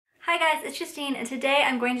Hi guys, it's Justine and today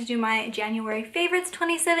I'm going to do my January favorites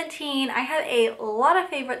 2017. I have a lot of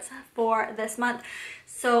favorites for this month,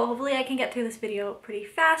 so hopefully I can get through this video pretty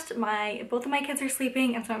fast. Both of my kids are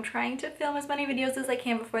sleeping and so I'm trying to film as many videos as I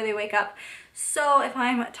can before they wake up. So if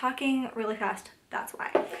I'm talking really fast, that's why.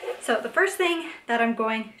 So the first thing that I'm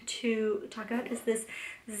going to talk about is this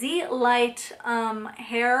Z-Lite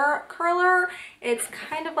hair curler. It's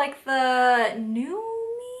kind of like the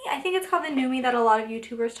I think it's called the Numi that a lot of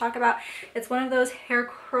YouTubers talk about. It's one of those hair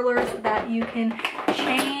curlers that you can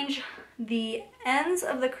change the ends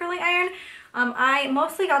of the curling iron. I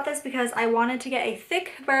mostly got this because I wanted to get a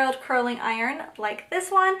thick barreled curling iron like this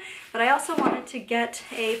one, but I also wanted to get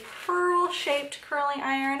a pearl shaped curling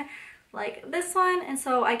iron like this one, and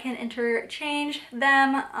so I can interchange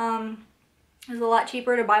them. It's a lot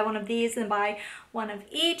cheaper to buy one of these than buy one of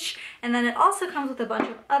each, and then it also comes with a bunch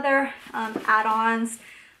of other add-ons.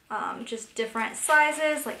 Just different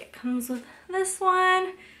sizes. Like it comes with this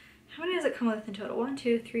one. How many does it come with in total? 1,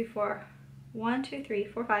 2, 3, 4. 1, 2, 3,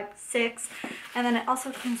 4, 5, 6. And then it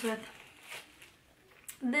also comes with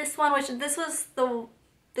this one, which this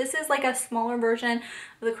is like a smaller version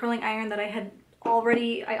of the curling iron that I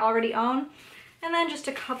already own. And then just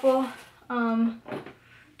a couple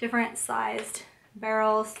different sized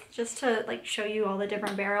barrels just to like show you all the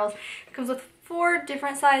different barrels. It comes with 4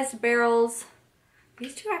 different sized barrels.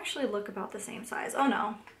 These two actually look about the same size. Oh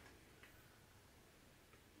no.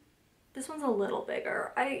 This one's a little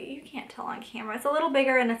bigger. You can't tell on camera. It's a little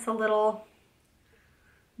bigger and it's a little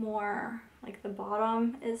more, like the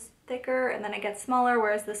bottom is thicker and then it gets smaller,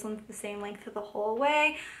 whereas this one's the same length the whole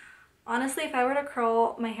way. Honestly, if I were to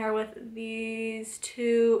curl my hair with these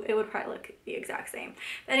two, it would probably look the exact same.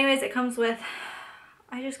 But anyways, it comes with,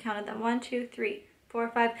 I just counted them, 1, 2, 3, 4,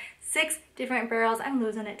 5, 6 different barrels. I'm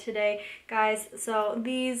losing it today, guys. So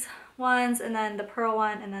these ones, and then the pearl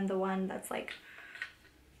one, and then the one that's like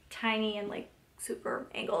tiny and like super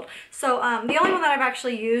angled. So the only one that I've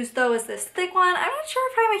actually used though is this thick one. I'm not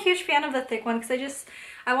sure if I'm a huge fan of the thick one because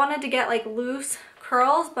I wanted to get like loose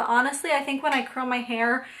curls, but honestly I think when I curl my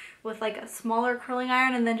hair with like a smaller curling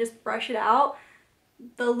iron and then just brush it out,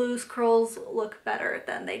 the loose curls look better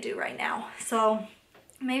than they do right now. So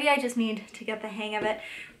maybe I just need to get the hang of it,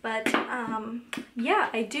 but yeah,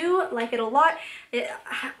 I do like it a lot. It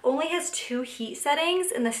only has 2 heat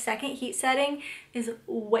settings and the second heat setting is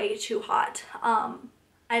way too hot.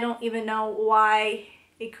 I don't even know why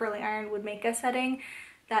a curling iron would make a setting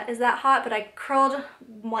that is that hot, but I curled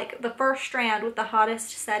like the first strand with the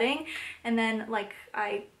hottest setting, and then like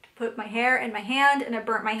I put my hair in my hand and it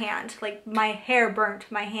burnt my hand. Like my hair burnt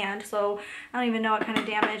my hand, so I don't even know what kind of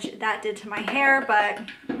damage that did to my hair, but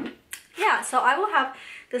yeah. So I will have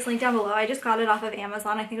this link down below. I just got it off of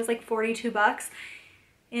Amazon. I think it was like 42 bucks,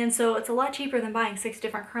 and so it's a lot cheaper than buying 6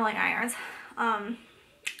 different curling irons. And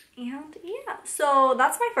yeah, so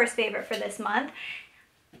that's my first favorite for this month.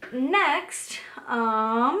 Next,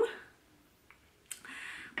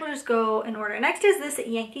 we'll just go in order. Next is this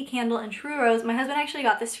Yankee Candle in True Rose. My husband actually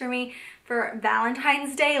got this for me for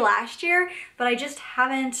Valentine's Day last year, but I just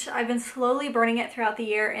haven't, I've been slowly burning it throughout the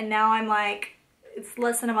year, and now I'm like, it's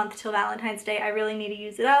less than a month till Valentine's Day. I really need to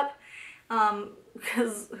use it up,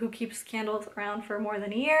 because who keeps candles around for more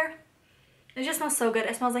than a year? It just smells so good.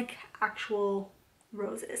 It smells like actual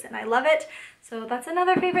roses and I love it. So that's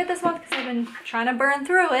another favorite this month because I've been trying to burn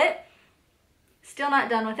through it. Still not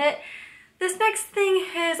done with it. This next thing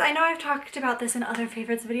is, I know I've talked about this in other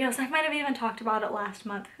favorites videos. I might have even talked about it last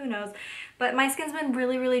month, who knows. But my skin's been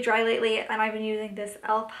really dry lately and I've been using this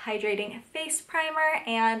e.l.f. Hydrating Face Primer,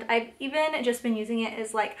 and I've even just been using it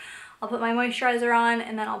as like, I'll put my moisturizer on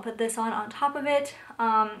and then I'll put this on top of it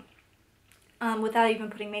without even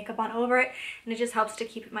putting makeup on over it, and it just helps to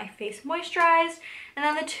keep my face moisturized. And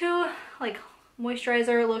then the 2 like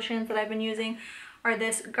moisturizer lotions that I've been using are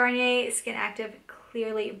this Garnier Skin Active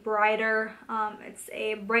Clearly Brighter. It's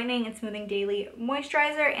a brightening and smoothing daily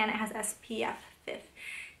moisturizer, and it has SPF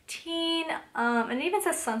 15, and it even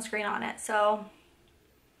says sunscreen on it, so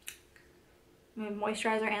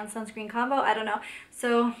moisturizer and sunscreen combo, I don't know.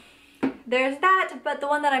 So there's that, but the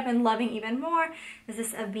one that I've been loving even more is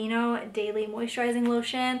this Aveeno Daily Moisturizing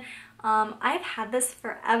Lotion. I've had this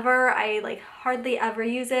forever. I like hardly ever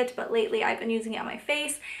use it, but lately I've been using it on my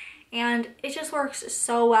face and it just works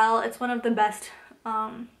so well. It's one of the best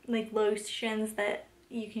like lotions that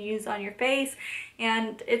you can use on your face,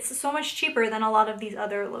 and it's so much cheaper than a lot of these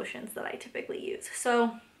other lotions that I typically use.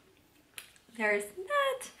 So there's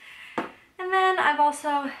that. And then I've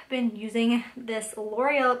also been using this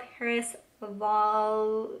L'Oreal Paris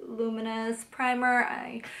Voluminous Primer.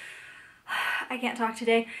 I can't talk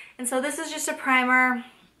today. And so this is just a primer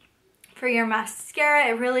for your mascara.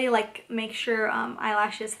 It really like makes your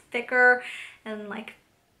eyelashes thicker and like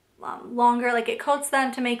longer. Like it coats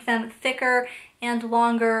them to make them thicker and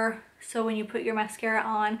longer, so when you put your mascara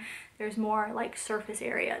on, there's more like surface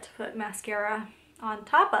area to put mascara on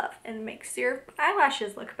top of, and makes your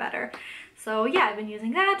eyelashes look better. So yeah, I've been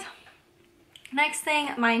using that. Next thing,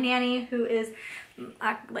 my nanny, who is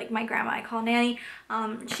like my grandma, I call nanny,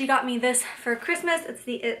 she got me this for Christmas. It's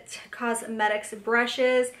the It Cosmetics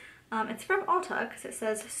brushes. It's from Ulta because it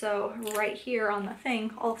says so right here on the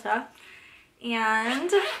thing, Ulta. And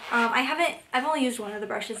I've only used one of the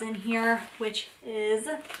brushes in here, which is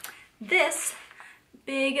this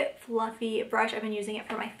big fluffy brush. I've been using it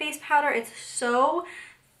for my face powder. It's so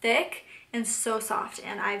thick and so soft,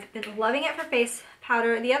 and I've been loving it for face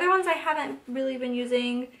powder. The other ones I haven't really been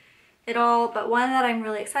using at all, but one that I'm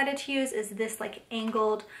really excited to use is this like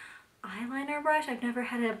angled eyeliner brush. I've never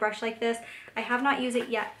had a brush like this. I have not used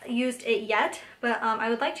it yet, but I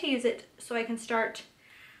would like to use it so I can start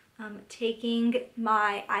taking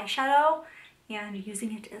my eyeshadow and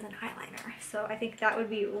using it as an eyeliner. So I think that would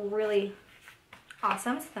be really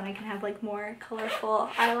awesome, so then I can have like more colorful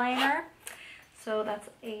eyeliner. So that's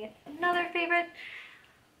another favorite.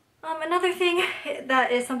 Another thing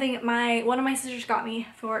that is something one of my sisters got me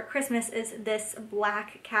for Christmas is this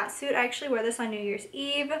black cat suit. I actually wear this on New Year's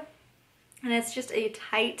Eve, and it's just a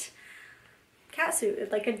tight cat suit.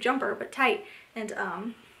 It's like a jumper, but tight. And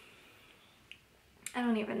I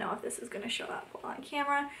don't even know if this is going to show up on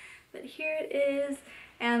camera, but here it is.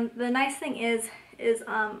 And the nice thing is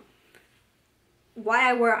why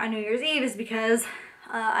I wore it on New Year's Eve is because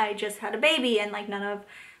I just had a baby, and like none of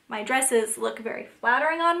my dresses look very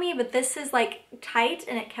flattering on me, but this is like tight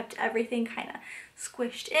and it kept everything kind of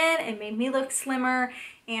squished in. It made me look slimmer,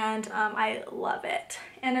 and I love it.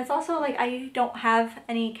 And it's also like I don't have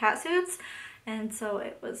any cat suits, and so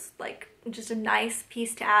it was like just a nice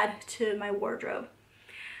piece to add to my wardrobe.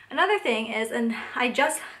 Another thing is, and I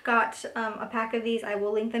just got a pack of these, I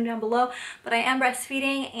will link them down below, but I am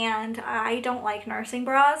breastfeeding and I don't like nursing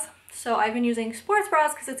bras. So I've been using sports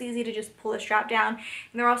bras because it's easy to just pull the strap down,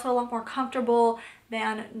 and they're also a lot more comfortable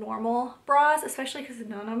than normal bras, especially because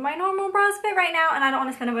none of my normal bras fit right now, and I don't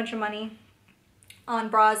want to spend a bunch of money on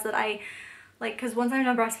bras that I like, because once I'm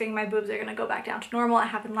done breastfeeding, my boobs are going to go back down to normal. It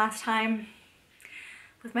happened last time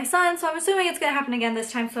with my son, so I'm assuming it's going to happen again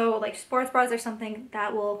this time. So like sports bras are something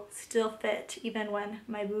that will still fit even when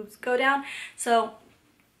my boobs go down. So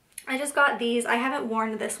I just got these. I haven't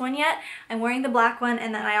worn this one yet. I'm wearing the black one,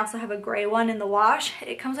 and then I also have a gray one in the wash.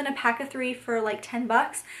 It comes in a pack of 3 for like 10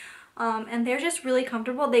 bucks. And they're just really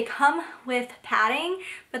comfortable. They come with padding,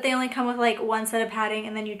 but they only come with like one set of padding,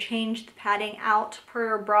 and then you change the padding out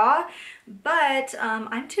per bra. But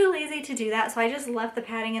I'm too lazy to do that, so I just left the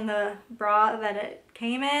padding in the bra that it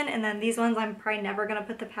came in, and then these ones I'm probably never gonna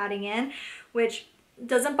put the padding in, which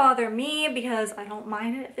doesn't bother me because I don't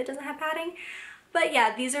mind it if it doesn't have padding. But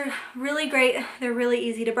yeah, these are really great. They're really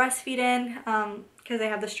easy to breastfeed in because they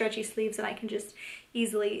have the stretchy sleeves, and I can just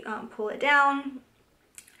easily pull it down.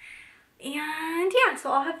 And yeah,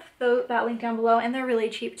 so I'll have that link down below, and they're really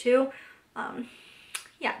cheap too.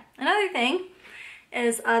 Yeah, another thing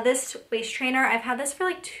is this waist trainer. I've had this for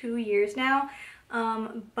like 2 years now,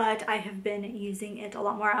 but I have been using it a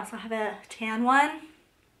lot more. I also have a tan one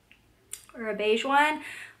or a beige one.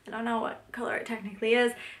 I don't know what color it technically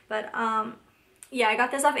is, but yeah, I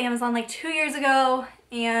got this off Amazon like 2 years ago,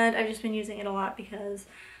 and I've just been using it a lot because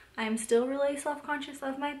I'm still really self-conscious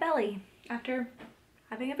of my belly after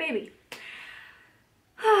having a baby.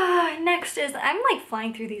 Next is, I'm like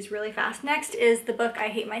flying through these really fast. Next is the book I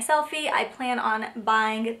Hate My Selfie. I plan on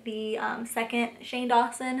buying the second Shane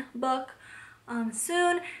Dawson book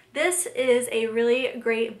soon. This is a really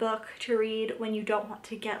great book to read when you don't want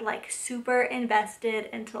to get like super invested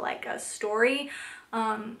into like a story.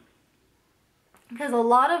 Because a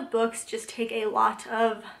lot of books just take a lot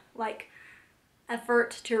of like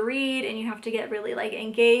effort to read, and you have to get really like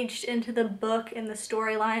engaged into the book and the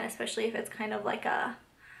storyline, especially if it's kind of like a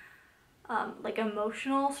like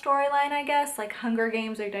emotional storyline, I guess, like Hunger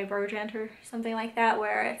Games or Divergent or something like that,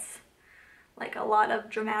 where it's like a lot of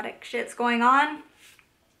dramatic shit's going on.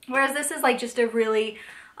 Whereas this is like just a really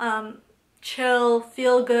chill,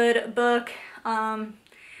 feel-good book. And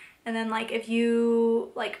then like if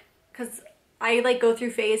you like, because I like go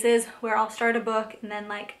through phases where I'll start a book and then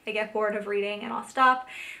like I get bored of reading and I'll stop.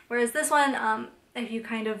 Whereas this one, if you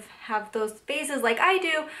kind of have those phases like I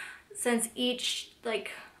do, since each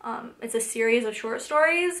like it's a series of short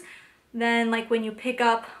stories, then like when you pick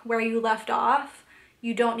up where you left off,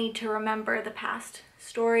 you don't need to remember the past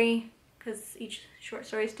story because each short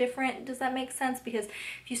stories different. Does that make sense? Because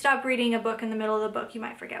if you stop reading a book in the middle of the book, you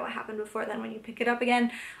might forget what happened before then when you pick it up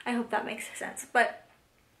again. I hope that makes sense. But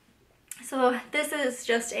so this is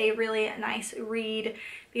just a really nice read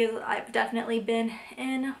because I've definitely been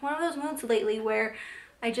in one of those moods lately where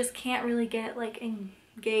I just can't really get like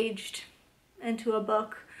engaged into a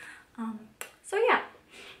book. So yeah,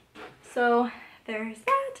 so there's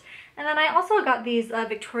that. And then I also got these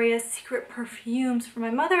Victoria's Secret perfumes for my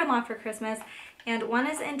mother-in-law for Christmas, and one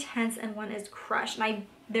is Intense and one is Crush, and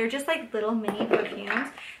they're just like little mini perfumes.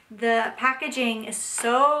 The packaging is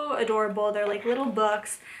so adorable. They're like little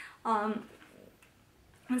books. And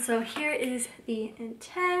so here is the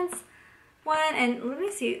Intense one, and let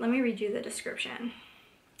me read you the description.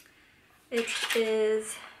 It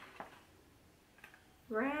is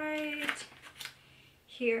right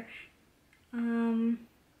here.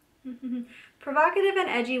 Provocative and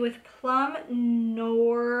edgy with plum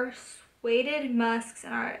noir suede musks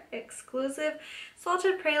and our exclusive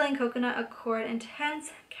salted praline coconut accord.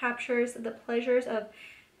 Intense captures the pleasures of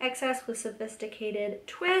excess with sophisticated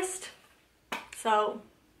twist. So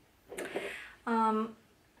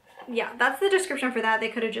yeah, that's the description for that. They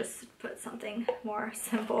could have just put something more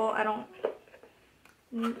simple. I don't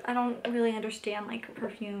really understand like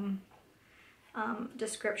perfume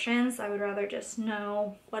descriptions. I would rather just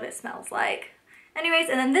know what it smells like. Anyways,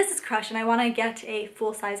 and then this is Crush, and I want to get a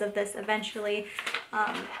full size of this eventually.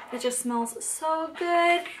 It just smells so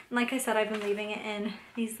good. And like I said, I've been leaving it in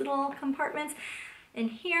these little compartments in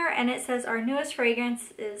here, and it says our newest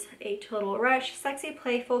fragrance is a total rush. Sexy,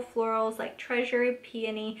 playful florals like treasury,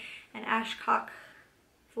 peony, and ashcock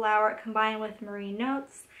flower combined with marine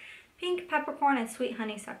notes. Pink peppercorn and sweet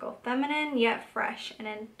honeysuckle. Feminine yet fresh. An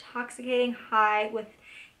intoxicating high with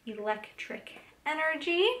electric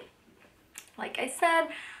energy. Like I said,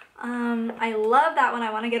 I love that one.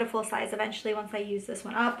 I want to get a full size eventually once I use this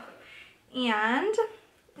one up. And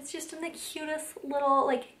it's just in the cutest little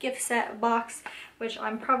like gift set box, which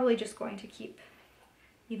I'm probably just going to keep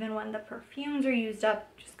even when the perfumes are used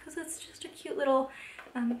up, just because it's just a cute little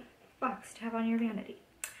box to have on your vanity.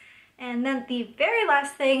 And then the very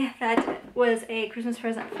last thing that was a Christmas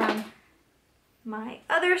present from my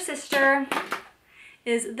other sister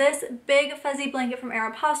is this big fuzzy blanket from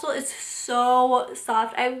Aeropostale. It's so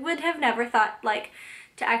soft. I would have never thought like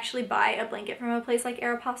to actually buy a blanket from a place like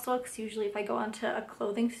Aeropostale, because usually if I go onto a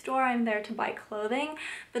clothing store, I'm there to buy clothing.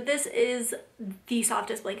 But this is the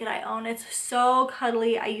softest blanket I own. It's so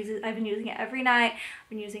cuddly. I've been using it every night. I've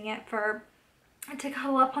been using it to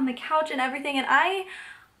cuddle up on the couch and everything. And I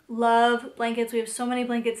love blankets. We have so many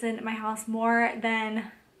blankets in my house, way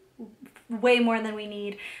more than we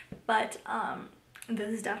need. But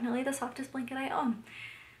this is definitely the softest blanket I own.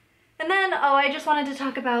 And then, oh, I just wanted to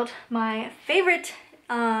talk about my favorite,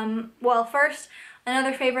 well, first,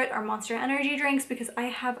 another favorite are Monster Energy drinks, because I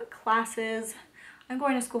have classes. I'm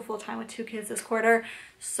going to school full-time with 2 kids this quarter,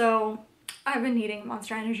 so I've been needing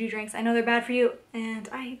Monster Energy drinks. I know they're bad for you, and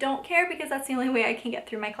I don't care because that's the only way I can get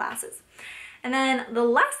through my classes. And then the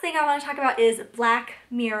last thing I want to talk about is Black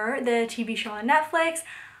Mirror, the TV show on Netflix.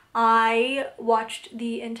 I watched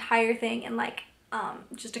the entire thing in like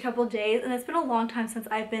just a couple of days, and it's been a long time since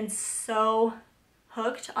I've been so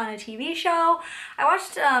hooked on a TV show. I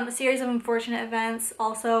watched a series of Unfortunate Events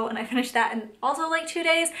also, and I finished that in also like 2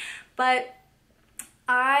 days, but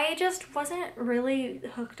I just wasn't really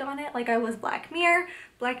hooked on it like I was Black Mirror.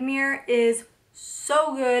 Black Mirror is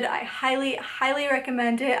so good. I highly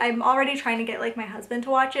recommend it. I'm already trying to get like my husband to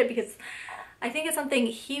watch it because I think it's something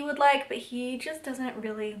he would like, but he just doesn't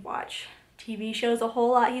really watch TV shows a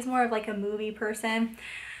whole lot. He's more of like a movie person.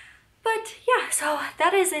 But yeah, so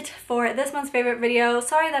that is it for this month's favorite video.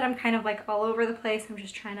 Sorry that I'm kind of like all over the place. I'm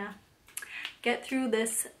just trying to get through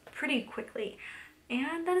this pretty quickly.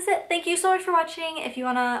 And that is it. Thank you so much for watching. If you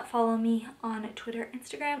want to follow me on Twitter,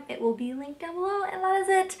 Instagram, it will be linked down below. And that is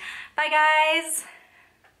it. Bye, guys.